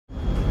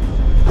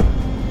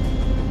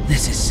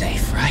This is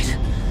safe, right?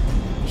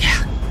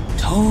 Yeah,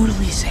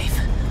 totally safe.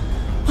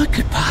 What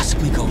could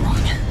possibly go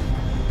wrong?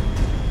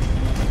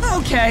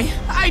 Okay,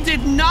 I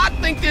did not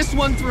think this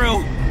one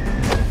through.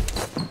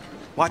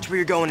 Watch where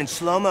you're going in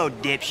slow-mo,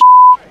 dipsh.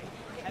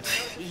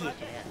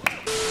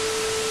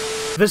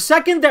 The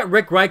second that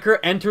Rick Riker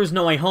enters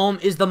No Way Home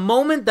is the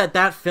moment that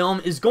that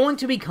film is going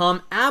to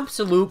become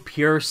absolute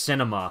pure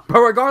cinema. But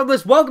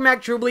regardless, welcome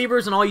back, true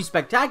believers and all you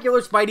spectacular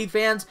Spidey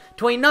fans,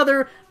 to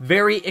another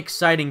very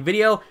exciting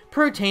video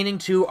pertaining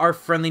to our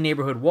friendly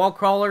neighborhood wall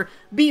crawler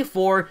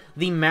before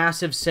the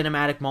massive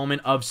cinematic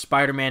moment of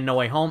Spider-Man No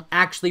Way Home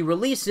actually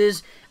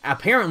releases,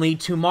 apparently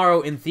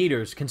tomorrow in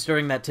theaters,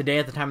 considering that today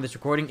at the time of this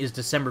recording is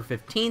December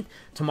 15th,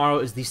 tomorrow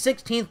is the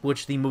 16th,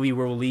 which the movie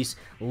will release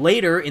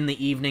later in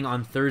the evening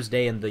on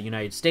Thursday in the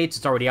United States.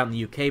 It's already out in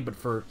the UK, but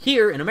for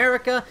here in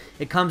America,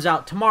 it comes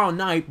out tomorrow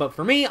night. But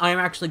for me, I am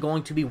actually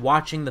going to be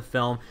watching the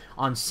film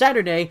on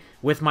Saturday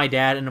with my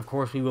dad, and of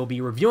course we will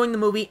be reviewing the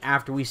movie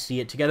after we see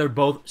it together,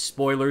 both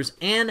spoilers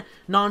and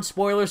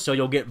non-spoilers, so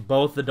you'll get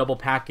both the double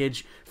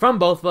package from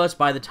both of us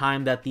by the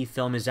time that the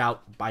film is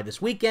out by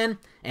this weekend,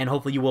 and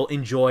hopefully you will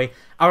enjoy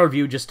our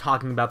review just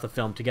talking about the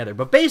film together.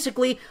 But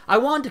basically, I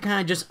want to kind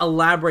of just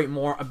elaborate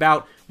more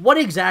about what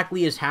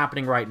exactly is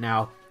happening right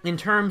now in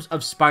terms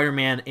of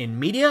Spider-Man in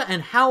media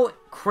and how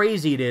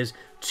crazy it is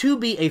to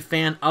be a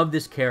fan of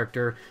this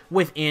character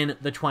within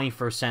the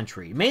 21st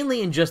century.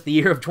 Mainly in just the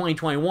year of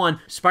 2021,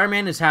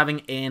 Spider-Man is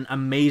having an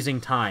amazing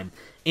time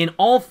in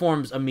all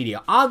forms of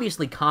media.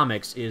 Obviously,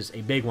 comics is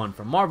a big one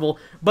from Marvel,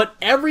 but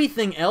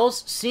everything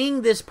else,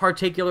 seeing this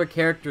particular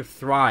character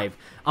thrive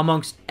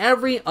amongst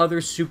every other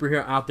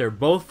superhero out there,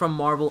 both from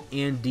Marvel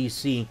and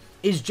DC,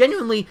 is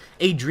genuinely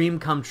a dream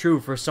come true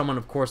for someone,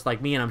 of course,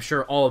 like me, and I'm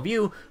sure all of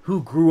you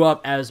who grew up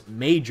as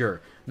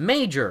major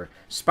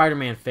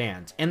Spider-Man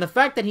fans. And the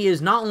fact that he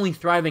is not only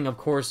thriving, of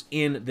course,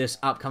 in this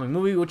upcoming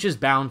movie, which is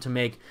bound to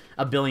make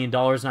 $1 billion,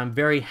 and I'm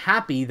very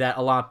happy that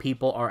a lot of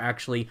people are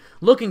actually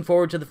looking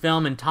forward to the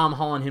film, and Tom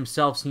Holland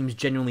himself seems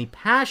genuinely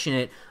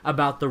passionate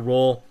about the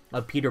role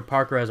of Peter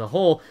Parker as a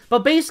whole,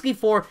 but basically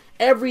for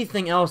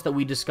everything else that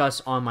we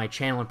discuss on my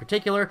channel in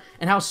particular,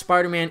 and how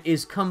Spider-Man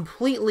is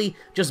completely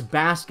just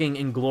basking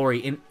in glory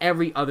in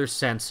every other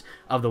sense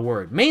of the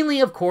word.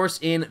 Mainly, of course,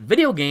 in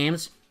video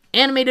games,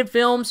 animated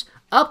films,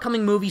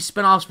 upcoming movie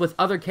spin-offs with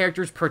other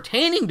characters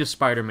pertaining to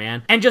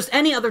Spider-Man, and just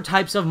any other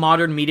types of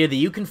modern media that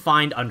you can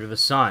find under the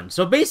sun.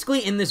 So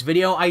basically, in this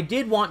video, I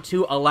did want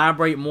to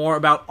elaborate more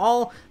about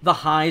all the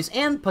highs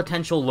and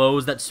potential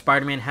lows that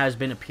Spider-Man has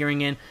been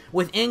appearing in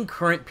within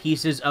current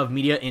pieces of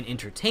media and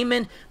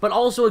entertainment, but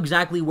also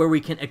exactly where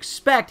we can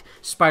expect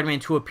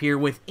Spider-Man to appear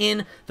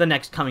within the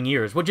next coming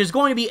years, which is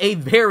going to be a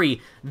very,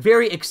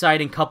 very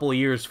exciting couple of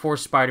years for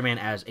Spider-Man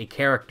as a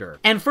character.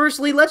 And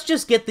firstly, let's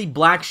just get the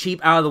black sheep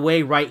out of the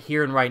way right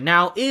here and right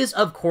now, is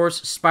of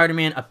course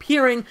Spider-Man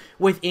appearing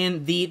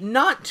within the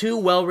not too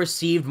well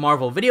received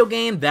Marvel video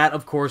game, that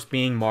of course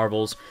being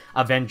Marvel's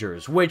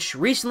Avengers, which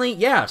recently,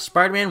 yeah,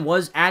 Spider-Man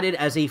was added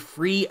as a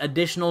free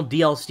additional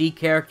DLC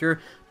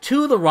character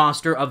to the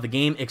roster of the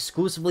game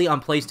exclusively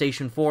on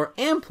PlayStation 4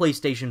 and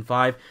PlayStation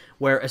 5,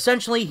 where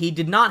essentially he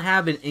did not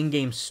have an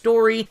in-game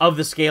story of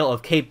the scale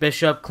of Kate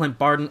Bishop, Clint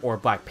Barton, or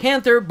Black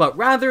Panther, but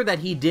rather that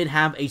he did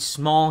have a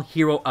small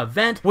hero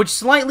event, which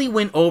slightly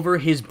went over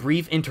his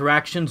brief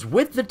interactions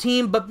with the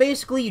team, but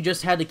basically you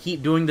just had to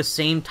keep doing the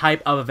same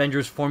type of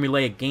Avengers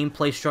formulaic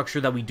gameplay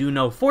structure that we do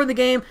know for the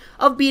game,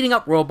 of beating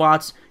up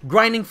robots,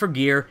 grinding for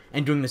gear,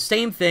 and doing the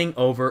same thing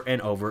over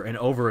and over and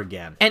over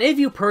again. And if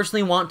you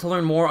personally want to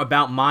learn more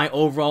about my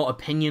overall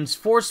opinions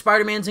for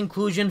Spider-Man's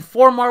inclusion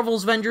for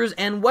Marvel's Avengers,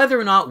 and whether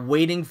or not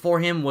waiting for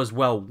him was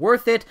well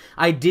worth it,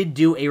 I did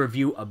do a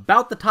review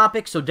about the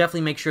topic, so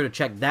definitely make sure to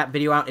check that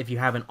video out if you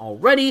haven't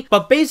already.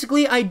 But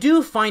basically, I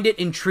do find it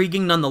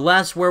intriguing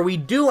nonetheless, where we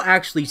do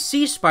actually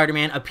see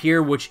Spider-Man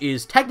appear, which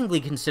is technically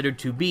considered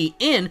to be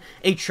in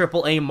a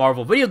AAA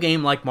Marvel video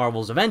game like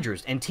Marvel's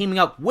Avengers, and teaming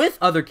up with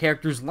other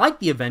characters like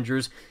the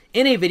Avengers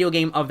in a video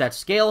game of that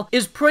scale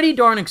is pretty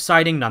darn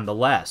exciting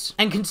nonetheless.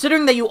 And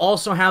considering that you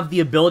also have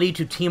the ability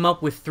to team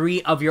up with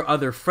 3 of your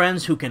other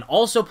friends who can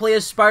also play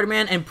as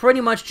Spider-Man and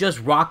pretty much just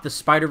rock the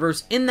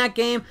Spider-Verse in that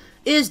game,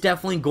 is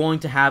definitely going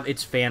to have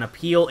its fan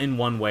appeal in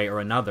one way or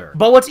another.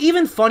 But what's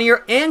even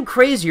funnier and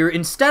crazier,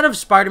 instead of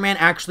Spider-Man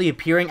actually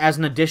appearing as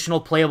an additional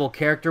playable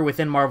character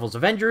within Marvel's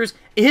Avengers,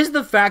 is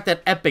the fact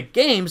that Epic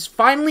Games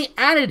finally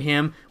added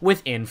him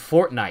within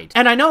Fortnite.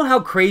 And I know how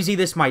crazy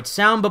this might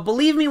sound, but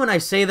believe me when I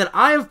say that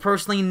I have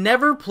personally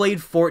never played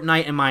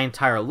Fortnite in my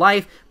entire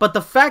life, but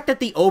the fact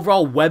that the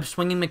overall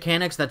web-swinging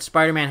mechanics that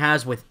Spider-Man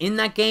has within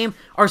that game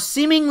are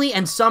seemingly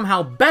and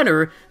somehow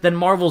better than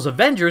Marvel's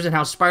Avengers and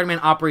how Spider-Man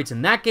operates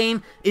in that game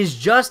game is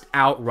just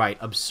outright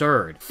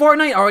absurd.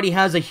 Fortnite already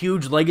has a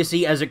huge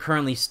legacy as it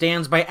currently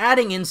stands by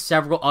adding in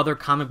several other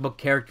comic book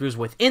characters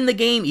within the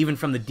game, even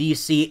from the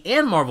DC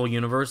and Marvel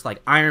universe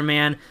like Iron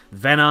Man,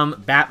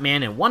 Venom,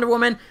 Batman, and Wonder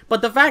Woman,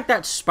 but the fact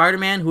that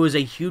Spider-Man, who is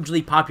a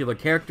hugely popular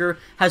character,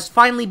 has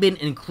finally been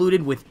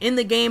included within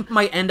the game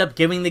might end up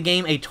giving the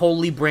game a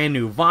totally brand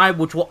new vibe,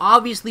 which will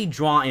obviously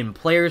draw in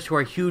players who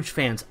are huge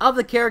fans of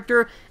the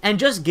character, and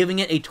just giving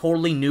it a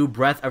totally new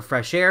breath of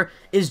fresh air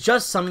is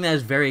just something that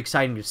is very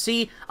exciting to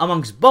see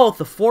amongst both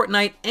the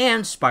Fortnite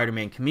and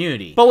Spider-Man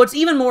community. But what's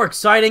even more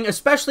exciting,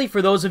 especially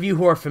for those of you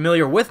who are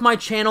familiar with my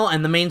channel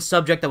and the main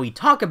subject that we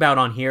talk about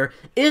on here,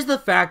 is the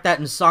fact that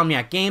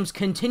Insomniac Games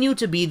continue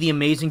to be the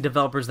amazing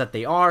developers that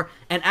they are,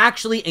 and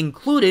actually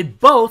included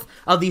both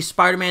of the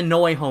Spider-Man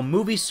No Way Home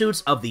movie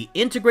suits of the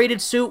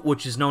integrated suit,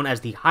 which is known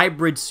as the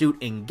hybrid suit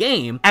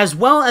in-game, as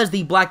well as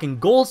the black and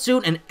gold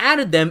suit, and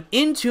added them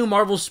into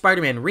Marvel's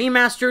Spider-Man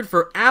Remastered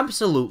for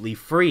absolutely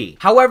free.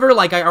 However,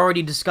 like I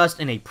already discussed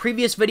in a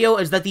previous video,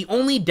 is that the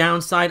only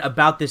downside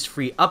about this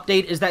free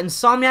update is that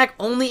Insomniac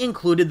only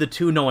included the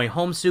two No Way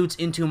Home suits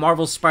into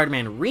Marvel's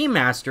Spider-Man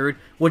Remastered,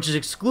 which is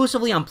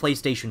exclusively on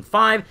PlayStation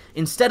 5,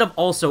 instead of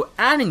also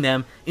adding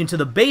them into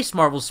the base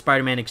Marvel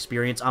Spider-Man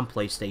experience on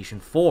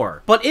PlayStation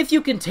 4. But if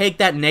you can take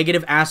that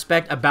negative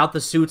aspect about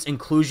the suit's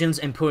inclusions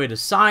and put it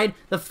aside,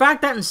 the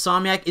fact that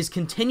Insomniac is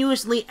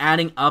continuously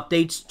adding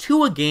updates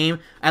to a game,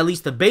 at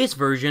least the base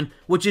version,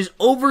 which is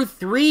over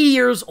 3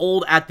 years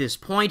old at this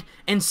point,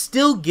 and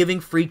still giving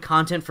free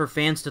content for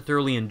fans to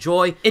thoroughly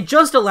enjoy, it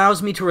just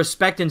allows me to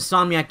respect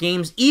Insomniac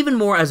Games even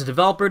more as a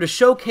developer to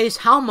showcase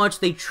how much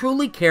they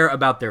truly care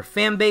about their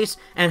fan base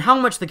and how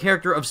much the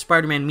character of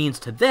Spider-Man means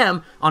to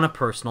them on a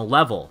personal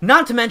level.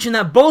 Not to mention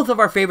that both of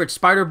our favorite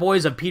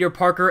Spider-Boys of Peter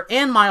Parker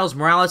and Miles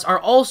Morales are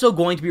also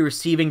going to be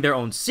receiving their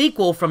own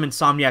sequel from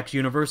Insomniac's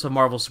universe of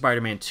Marvel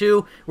Spider-Man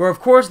 2, where of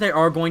course they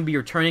are going to be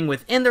returning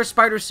within their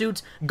spider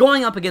suits,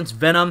 going up against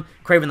Venom,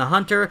 Kraven the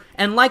Hunter,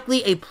 and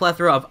likely a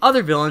plethora of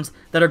other villains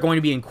that are going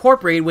to be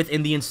incorporated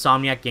within the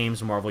Insomniac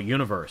Games Marvel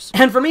Universe.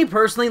 And for me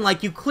personally,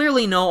 like you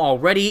clearly know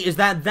already, is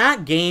that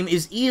that game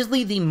is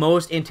easily the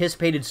most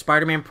anticipated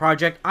Spider-Man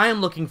project I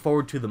am looking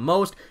forward to the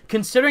most,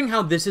 considering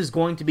how this is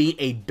going to be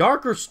a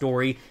darker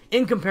story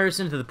in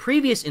comparison to the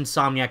previous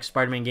Insomniac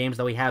Spider-Man games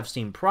that we have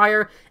seen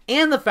prior,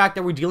 and the fact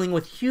that we're dealing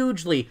with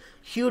hugely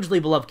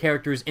beloved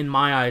characters in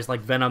my eyes like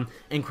Venom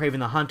and Kraven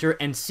the Hunter,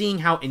 and seeing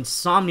how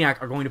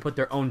Insomniac are going to put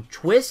their own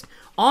twist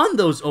on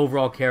those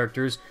overall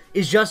characters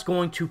is just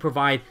going to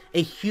provide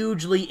a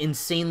hugely,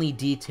 insanely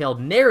detailed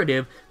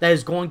narrative that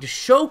is going to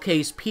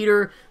showcase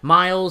Peter,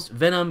 Miles,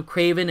 Venom,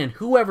 Kraven, and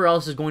whoever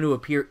else is going to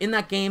appear in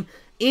that game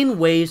in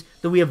ways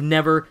that we have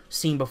never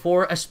seen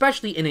before,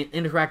 especially in an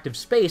interactive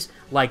space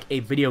like a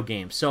video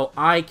game. So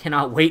I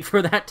cannot wait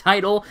for that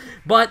title,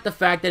 but the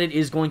fact that it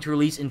is going to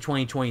release in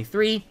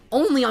 2023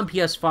 only on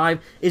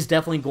PS5 is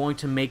definitely going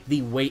to make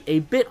the wait a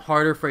bit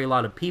harder for a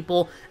lot of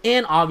people,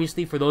 and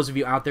obviously for those of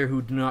you out there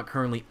who do not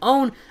currently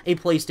own a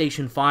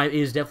PlayStation 5, it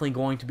is definitely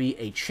going to be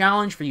a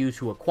challenge for you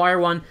to acquire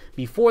one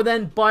before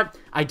then, but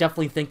I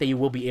definitely think that you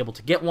will be able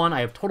to get one.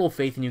 I have total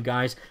faith in you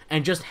guys,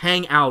 and just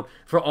hang out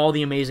for all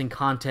the amazing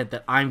content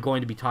that I'm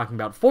going to be talking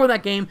about for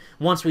that game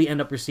once we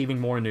end up receiving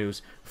more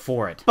news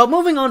for it. But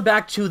moving on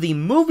back to the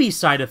movie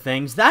side of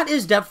things, that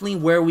is definitely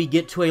where we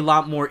get to a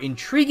lot more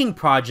intriguing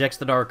projects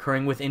that are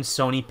occurring within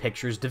Sony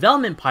Pictures'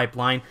 development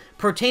pipeline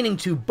pertaining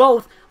to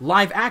both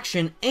live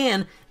action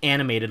and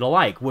animated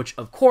alike, which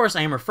of course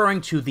I am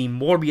referring to the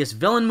Morbius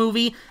villain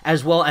movie,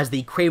 as well as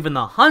the Kraven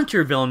the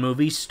Hunter villain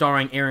movie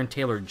starring Aaron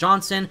Taylor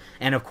Johnson,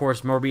 and of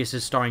course Morbius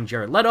is starring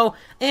Jared Leto,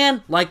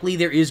 and likely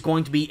there is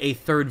going to be a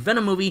third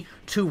Venom movie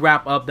to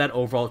wrap up that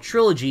overall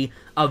trilogy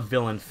of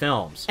villain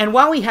films. And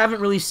while we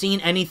haven't really seen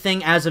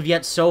anything as of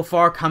yet so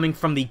far coming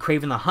from the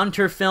Kraven the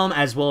Hunter film,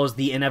 as well as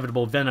the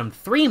inevitable Venom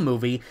 3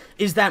 movie,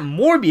 is that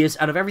Morbius,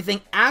 out of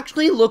everything,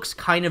 actually looks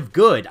kind of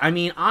good. I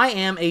mean, I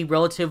am a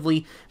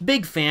relatively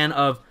big fan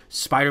of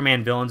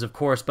Spider-Man villains, of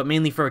course, but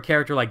mainly for a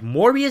character like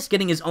Morbius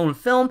getting his own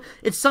film,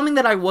 it's something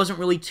that I wasn't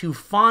really too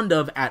fond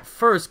of at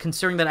first,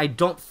 considering that I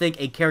don't think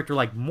a character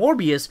like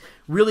Morbius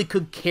really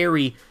could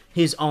carry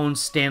his own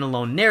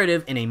standalone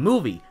narrative in a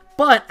movie.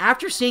 But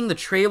after seeing the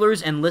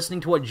trailers and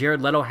listening to what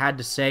Jared Leto had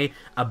to say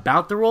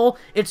about the role,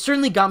 it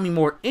certainly got me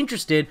more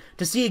interested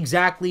to see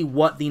exactly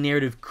what the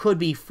narrative could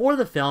be for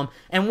the film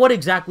and what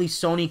exactly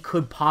Sony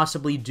could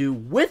possibly do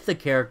with the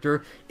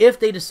character if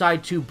they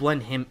decide to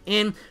blend him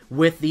in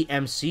with the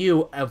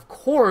MCU. Of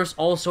course,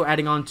 also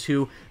adding on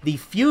to the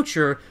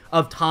future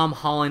of Tom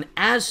Holland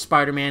as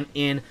Spider-Man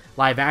in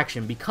live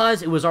action,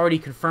 because it was already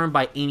confirmed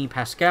by Amy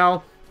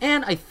Pascal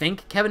and I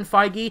think Kevin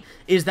Feige,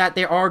 is that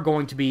they are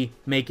going to be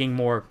making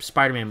more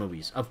Spider-Man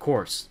movies. Of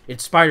course,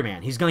 it's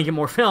Spider-Man. He's going to get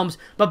more films,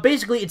 but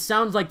basically it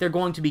sounds like they're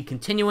going to be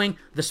continuing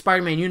the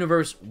Spider-Man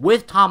universe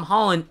with Tom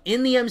Holland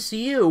in the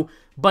MCU,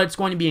 but it's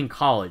going to be in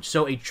college.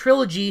 So a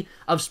trilogy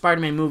of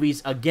Spider-Man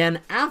movies,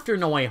 again, after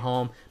No Way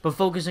Home, but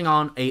focusing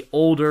on a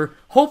older,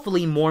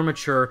 hopefully more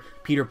mature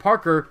Peter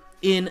Parker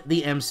in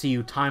the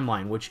MCU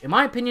timeline, which in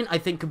my opinion I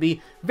think could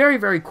be very,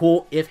 very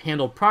cool if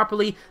handled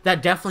properly.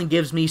 That definitely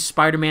gives me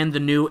Spider-Man the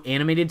New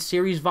Animated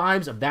Series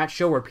vibes of that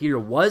show where Peter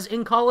was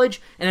in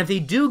college, and if they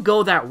do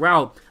go that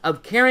route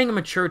of carrying a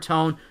mature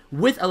tone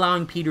with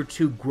allowing Peter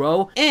to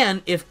grow,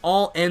 and if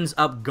all ends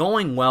up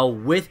going well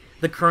with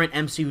the current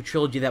MCU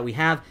trilogy that we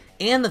have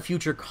and the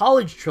future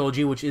college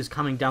trilogy, which is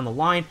coming down the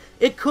line,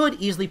 it could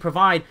easily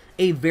provide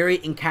a very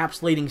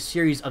encapsulating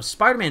series of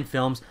Spider-Man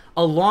films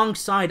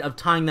alongside of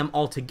tying them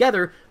all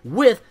together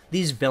with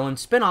these villain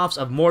spin-offs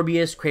of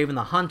Morbius, Kraven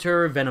the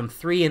Hunter, Venom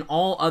 3, and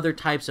all other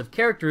types of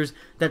characters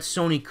that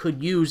Sony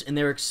could use in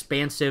their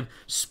expansive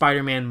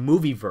Spider-Man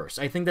movieverse.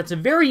 I think that's a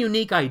very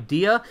unique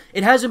idea.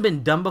 It hasn't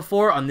been done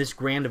before on this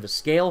grand of a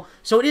scale,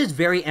 so it is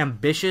very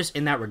ambitious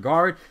in that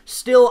regard.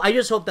 Still, I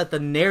just hope that the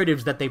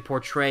narratives that they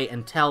portray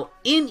and tell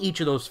in each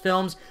of those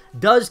films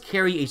does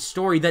carry a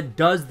story that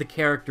does the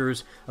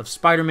characters of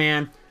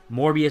Spider-Man,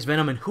 Morbius,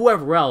 Venom, and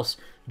whoever else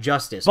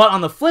justice. But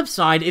on the flip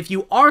side, if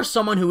you are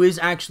someone who is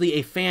actually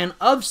a fan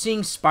of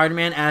seeing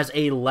Spider-Man as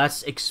a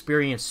less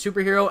experienced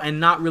superhero and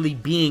not really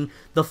being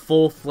the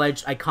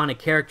full-fledged iconic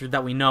character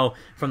that we know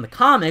from the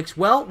comics,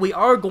 well, we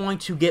are going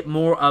to get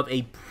more of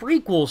a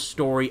prequel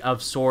story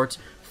of sorts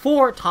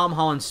for Tom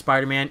Holland's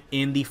Spider-Man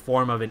in the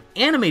form of an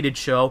animated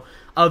show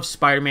of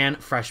Spider-Man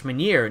freshman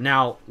year.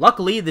 Now,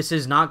 luckily, this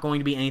is not going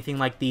to be anything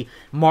like the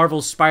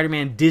Marvel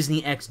Spider-Man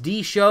Disney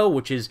XD show,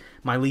 which is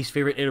my least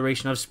favorite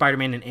iteration of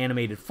Spider-Man in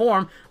animated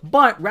form,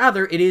 but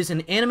rather it is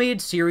an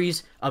animated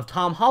series of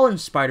Tom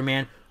Holland's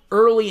Spider-Man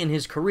early in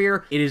his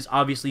career. It is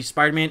obviously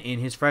Spider-Man in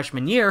his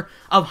freshman year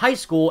of high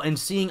school and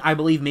seeing, I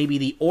believe, maybe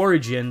the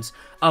origins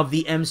of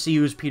the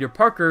MCU's Peter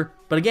Parker,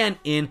 but again,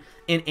 in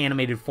an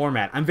animated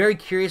format. I'm very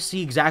curious to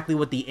see exactly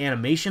what the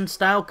animation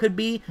style could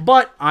be,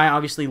 but I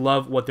obviously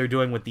love what they're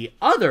doing with the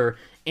other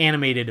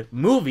animated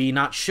movie,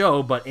 not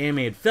show, but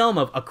animated film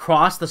of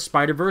Across the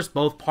Spider-Verse,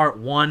 both Part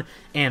 1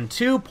 and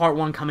 2. Part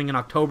 1 coming in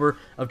October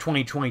of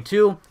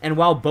 2022, and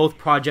while both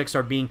projects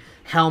are being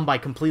helmed by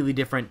completely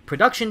different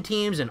production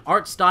teams and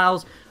art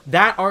styles,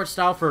 that art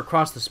style for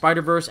Across the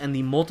Spider-Verse and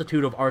the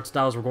multitude of art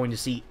styles we're going to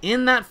see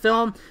in that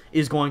film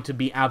is going to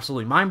be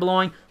absolutely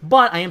mind-blowing,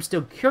 but I am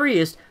still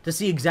curious to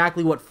see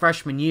exactly what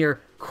freshman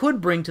year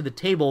could bring to the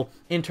table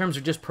in terms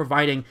of just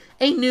providing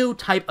a new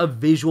type of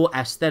visual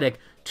aesthetic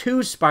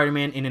to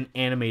Spider-Man in an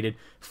animated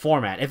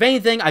format. If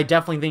anything, I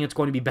definitely think it's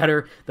going to be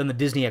better than the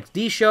Disney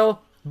XD show,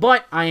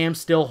 but I am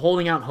still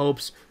holding out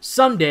hopes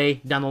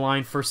someday down the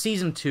line for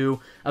Season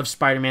 2 of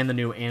Spider-Man the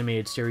New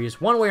Animated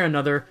Series. One way or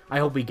another, I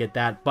hope we get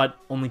that, but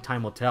only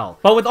time will tell.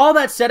 But with all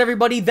that said,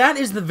 everybody, that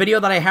is the video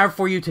that I have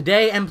for you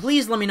today, and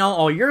please let me know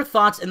all your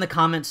thoughts in the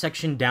comment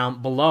section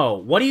down below.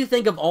 What do you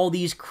think of all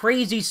these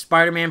crazy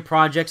Spider-Man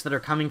projects that are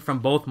coming from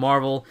both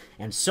Marvel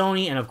and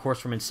Sony, and of course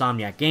from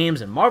Insomniac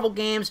Games and Marvel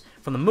Games,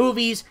 from the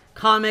movies,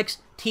 comics,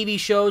 TV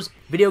shows,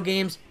 video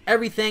games,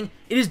 everything?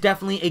 It is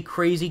definitely a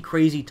crazy,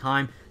 crazy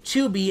time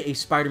to be a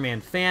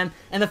Spider-Man fan,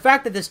 and the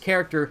fact that this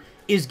character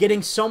is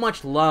getting so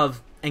much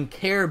love and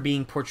care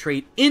being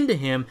portrayed into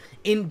him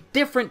in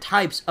different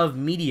types of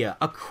media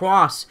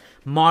across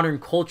modern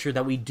culture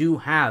that we do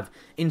have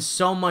in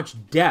so much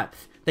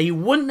depth that you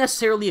wouldn't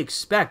necessarily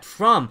expect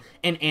from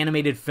an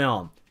animated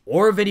film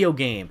or a video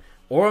game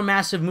or a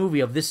massive movie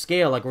of this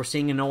scale like we're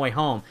seeing in No Way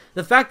Home.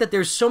 The fact that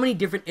there's so many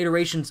different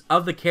iterations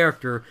of the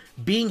character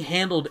being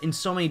handled in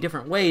so many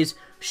different ways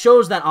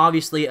shows that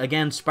obviously,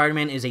 again,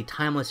 Spider-Man is a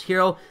timeless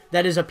hero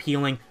that is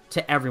appealing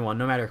to everyone.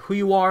 No matter who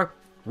you are,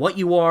 what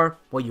you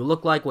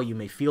look like, what you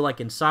may feel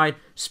like inside,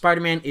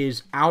 Spider-Man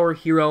is our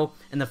hero,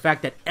 and the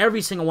fact that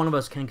every single one of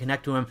us can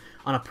connect to him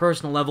on a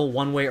personal level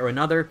one way or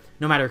another,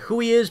 no matter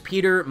who he is,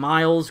 Peter,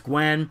 Miles,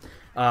 Gwen,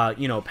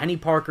 Penny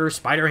Parker,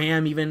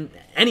 Spider-Ham, even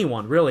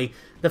anyone, really.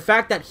 The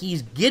fact that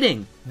he's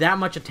getting that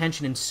much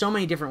attention in so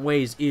many different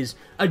ways is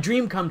a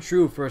dream come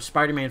true for a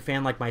Spider-Man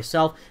fan like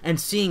myself, and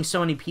seeing so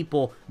many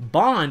people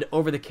bond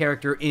over the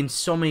character in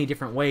so many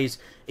different ways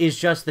is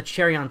just the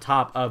cherry on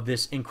top of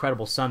this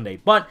incredible Sunday.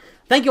 But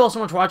thank you all so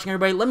much for watching,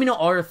 everybody. Let me know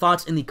all your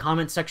thoughts in the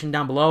comment section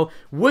down below.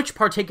 Which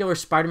particular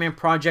Spider-Man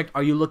project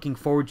are you looking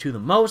forward to the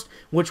most?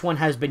 Which one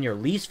has been your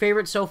least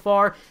favorite so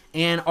far?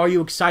 And are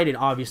you excited,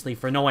 obviously,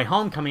 for No Way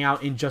Home coming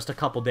out in just a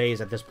couple days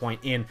at this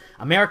point in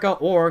America,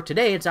 or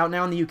today it's out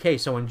now in the UK,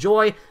 so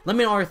enjoy. Let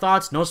me know all your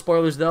thoughts, no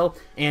spoilers though,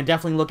 and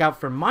definitely look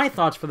out for my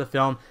thoughts for the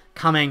film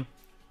coming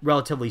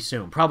relatively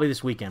soon, probably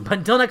this weekend. But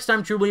until next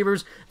time, true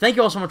believers, thank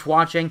you all so much for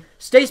watching.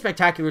 Stay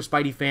spectacular,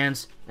 Spidey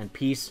fans, and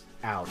peace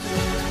out.